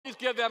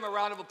give them a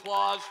round of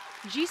applause.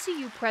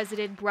 GCU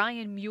President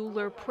Brian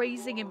Mueller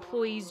praising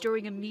employees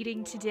during a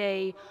meeting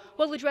today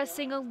while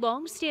addressing a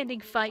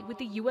long-standing fight with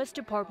the U.S.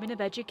 Department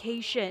of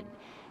Education.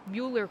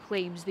 Mueller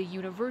claims the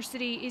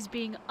university is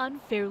being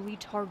unfairly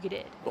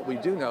targeted. What we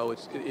do know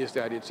is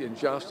that it's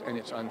unjust and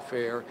it's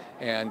unfair,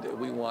 and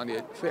we want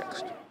it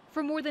fixed.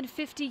 For more than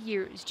 50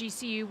 years,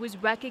 GCU was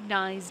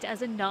recognized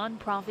as a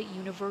nonprofit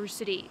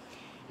university.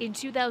 In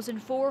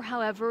 2004,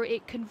 however,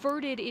 it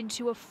converted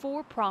into a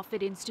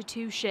for-profit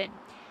institution.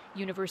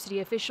 University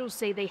officials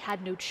say they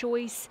had no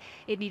choice.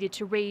 It needed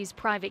to raise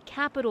private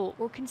capital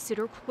or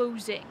consider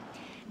closing.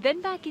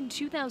 Then back in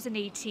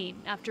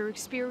 2018, after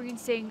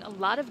experiencing a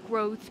lot of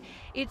growth,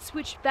 it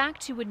switched back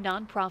to a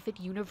nonprofit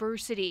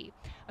university,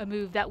 a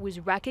move that was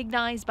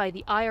recognized by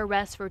the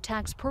IRS for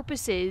tax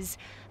purposes.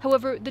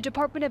 However, the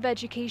Department of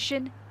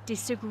Education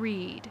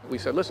disagreed. We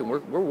said, listen, we're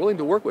willing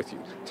to work with you.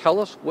 Tell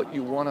us what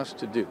you want us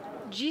to do.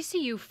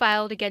 GCU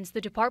filed against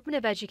the Department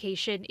of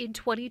Education in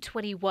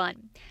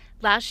 2021.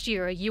 Last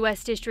year, a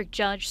U.S. district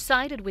judge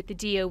sided with the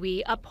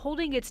DOE,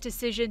 upholding its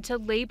decision to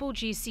label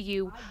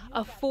GCU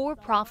a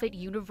for-profit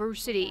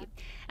university.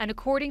 And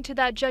according to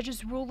that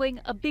judge's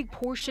ruling, a big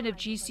portion of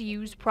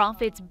GCU's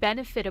profits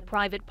benefit a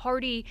private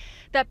party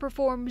that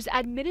performs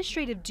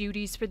administrative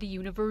duties for the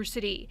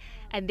university.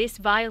 And this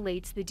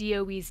violates the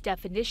DOE's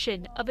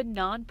definition of a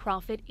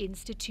nonprofit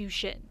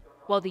institution.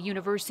 While the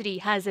university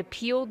has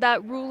appealed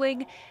that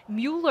ruling,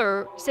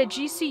 Mueller said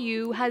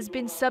GCU has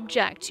been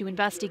subject to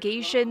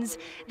investigations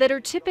that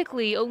are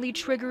typically only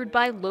triggered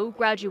by low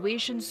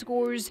graduation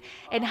scores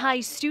and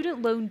high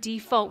student loan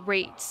default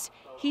rates.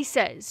 He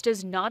says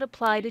does not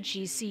apply to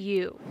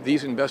GCU.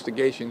 These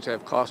investigations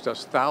have cost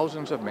us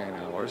thousands of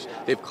man-hours,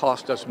 they've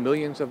cost us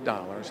millions of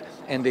dollars,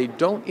 and they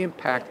don't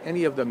impact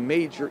any of the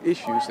major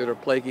issues that are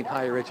plaguing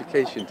higher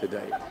education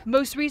today.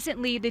 Most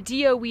recently, the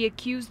DOE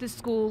accused the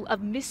school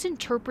of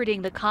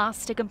misinterpreting the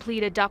cost to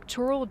complete a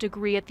doctoral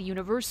degree at the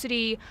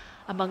university,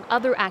 among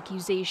other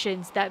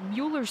accusations that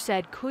Mueller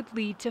said could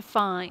lead to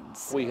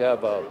fines. We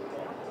have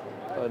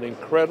an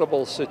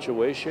incredible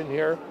situation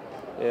here,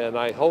 and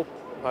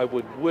I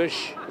would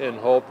wish and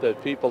hope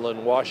that people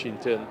in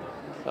Washington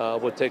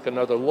would take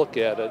another look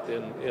at it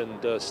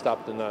and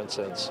stop the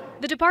nonsense.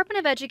 The Department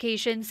of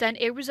Education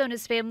sent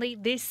Arizona's family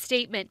this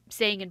statement,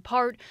 saying in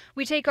part,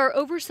 "We take our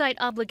oversight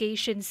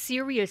obligations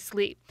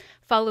seriously,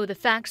 follow the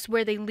facts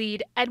where they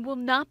lead, and will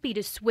not be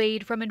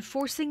dissuaded from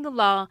enforcing the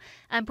law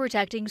and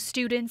protecting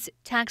students,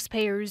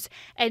 taxpayers,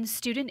 and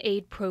student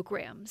aid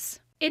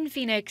programs." In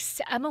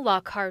Phoenix, Emma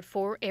Lockhart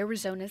for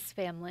Arizona's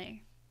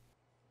family.